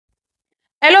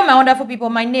Hello, my wonderful people.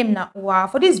 My name na Uwa.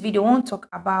 For this video, I want to talk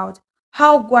about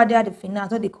how Guardia the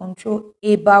finance they control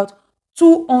about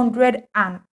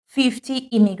 250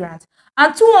 immigrants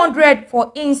and 200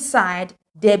 for inside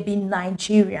there be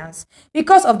Nigerians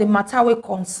because of the matter we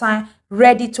concern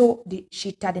Reddito the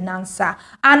cittadinanza.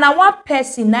 And now one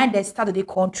person now they start the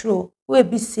control will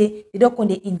be say they don't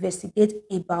they investigate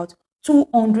about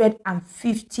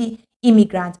 250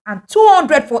 immigrants and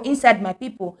 200 for inside my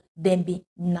people then be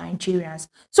Nigerians.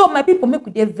 So my people make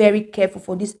we dey very careful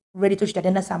for this ready to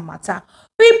cittadinanza matter.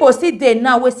 People see they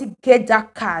now we see get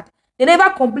that card. They never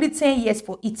complete 10 years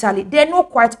for Italy. They're not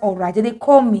quite all right. They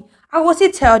call me. I will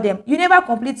still tell them, you never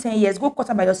complete 10 years. Go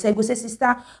cut by yourself. Go say,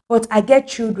 sister, but I get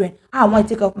children. I want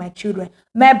to take up my children.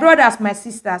 My brothers, my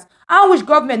sisters. I wish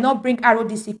government not bring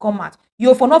RODC come out.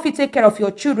 You for not fit take care of your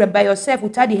children by yourself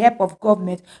without the help of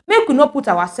government. Make we not put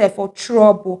ourselves for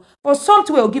trouble. For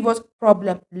something will give us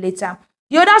problem later.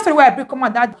 The other story where I bring come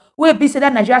out that way be say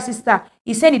that Nigeria sister,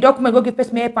 he send the document, go give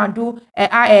person help and do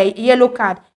a yellow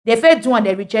card. They first do and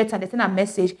they reject and they send a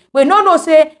message. But no,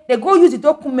 say they go use the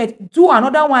document, do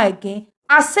another one again,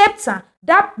 accept her.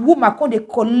 That woman come they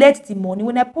collect the money.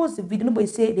 When I post the video, nobody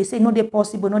say they say no, they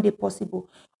possible, not they possible.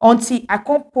 Until I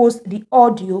can't post the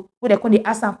audio where they come they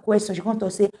ask some questions. She come to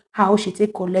say how she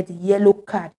take collect the yellow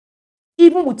card.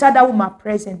 Even without that woman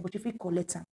present, but if you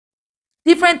collect her.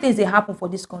 Different things they happen for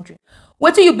this country.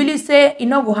 What do you believe say it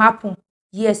not go happen?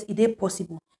 Yes, it is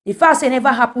possible. The fact say never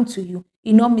happen to you,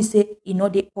 it not me say it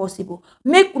not dey possible.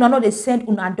 Make una not they send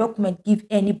una document give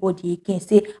anybody again.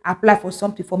 Say apply for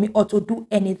something for me or to do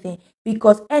anything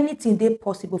because anything they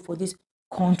possible for this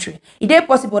country. It is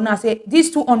possible now say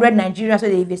these 200 Nigerians so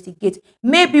they investigate.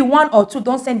 Maybe one or two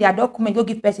don't send their document, go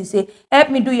give person say help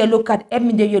me do yellow card, help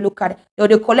me do yellow card.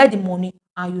 They collect the money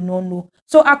and you don't know.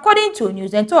 So according to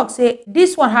news, and talk say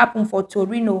this one happened for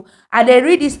Torino. And they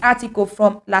read this article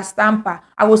from La Stampa.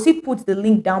 I will see put the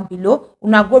link down below.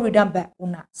 Una go read them by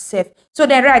una self. So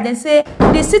they write and say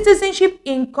the citizenship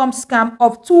income scam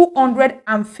of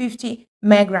 250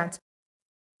 migrants.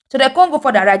 So they can't go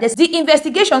for the right. The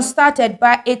investigation started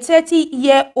by a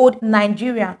 30-year-old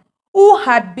Nigerian who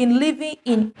had been living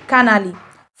in Canali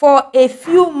for a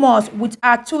few months with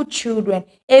her two children,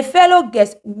 a fellow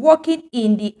guest working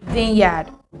in the vineyard.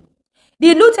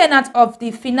 The lieutenant of the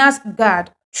finance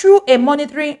guard, through a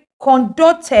monitoring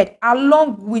conducted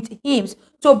along with him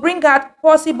to bring out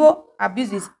possible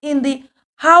abuses in the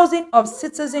housing of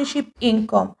citizenship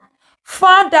income,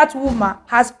 found that woman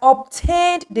has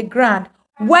obtained the grant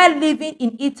while living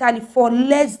in Italy for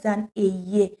less than a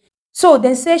year. So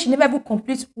they say she never even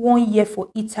complete 1 year for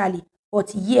Italy,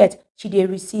 but yet she dey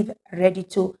receive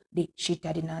Reddito the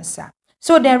cittadinanza.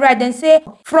 So then right, then say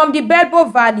from the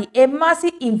Belbo Valley, a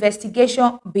massive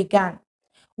investigation began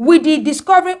with the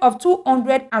discovery of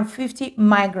 250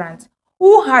 migrants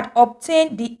who had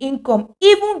obtained the income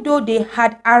even though they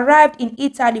had arrived in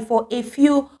Italy for a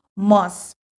few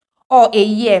months or a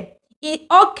year. In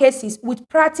all cases, with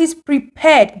practice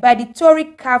prepared by the Tory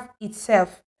CAF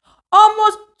itself.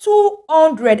 Almost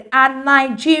 200 are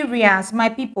Nigerians, my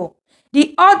people.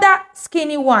 The other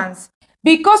skinny ones,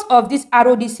 because of this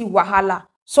RODC wahala,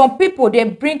 some people they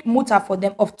bring muta for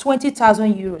them of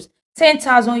 20,000 euros,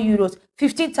 10,000 euros,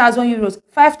 15,000 euros,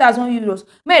 5,000 euros.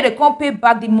 May they come pay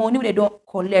back the money they don't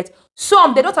collect.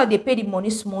 Some they don't have they pay the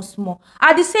money small.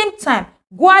 At the same time,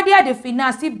 Guardia the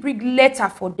finance still bring letter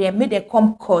for them, make they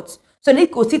come court. So they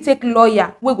go still take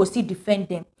lawyer, we go still defend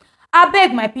them. I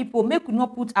beg my people, make we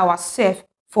not put ourselves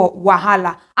for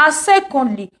wahala. And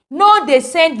secondly, no they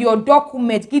send your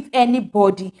document give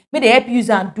anybody, may they help use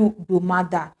and do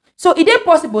matter. So it is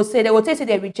possible say they will say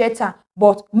they reject her,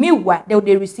 but meanwhile they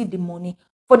will receive the money.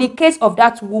 For the case of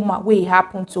that woman where it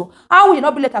happened to, how will you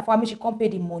not be letter for me she can't pay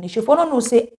the money? She for no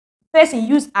say person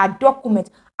use a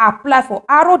document, apply for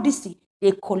RODC,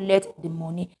 they collect the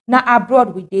money. Now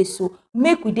abroad we dey so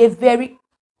make we dey very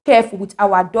careful with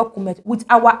our document, with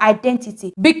our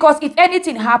identity, because if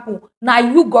anything happen, now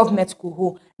you government go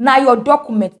hold, now your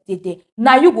document dey there,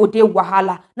 now you go dey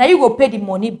wahala, now you go pay the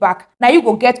money back, now you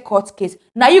go get court case,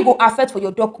 now you go affect for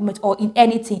your document or in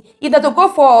anything. If they to go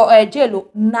for jail,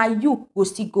 now you go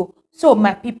still go. So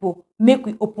my people, make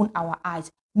we open our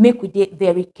eyes, make we dey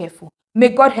very careful. May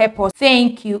God help us.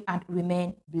 Thank you and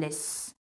remain blessed.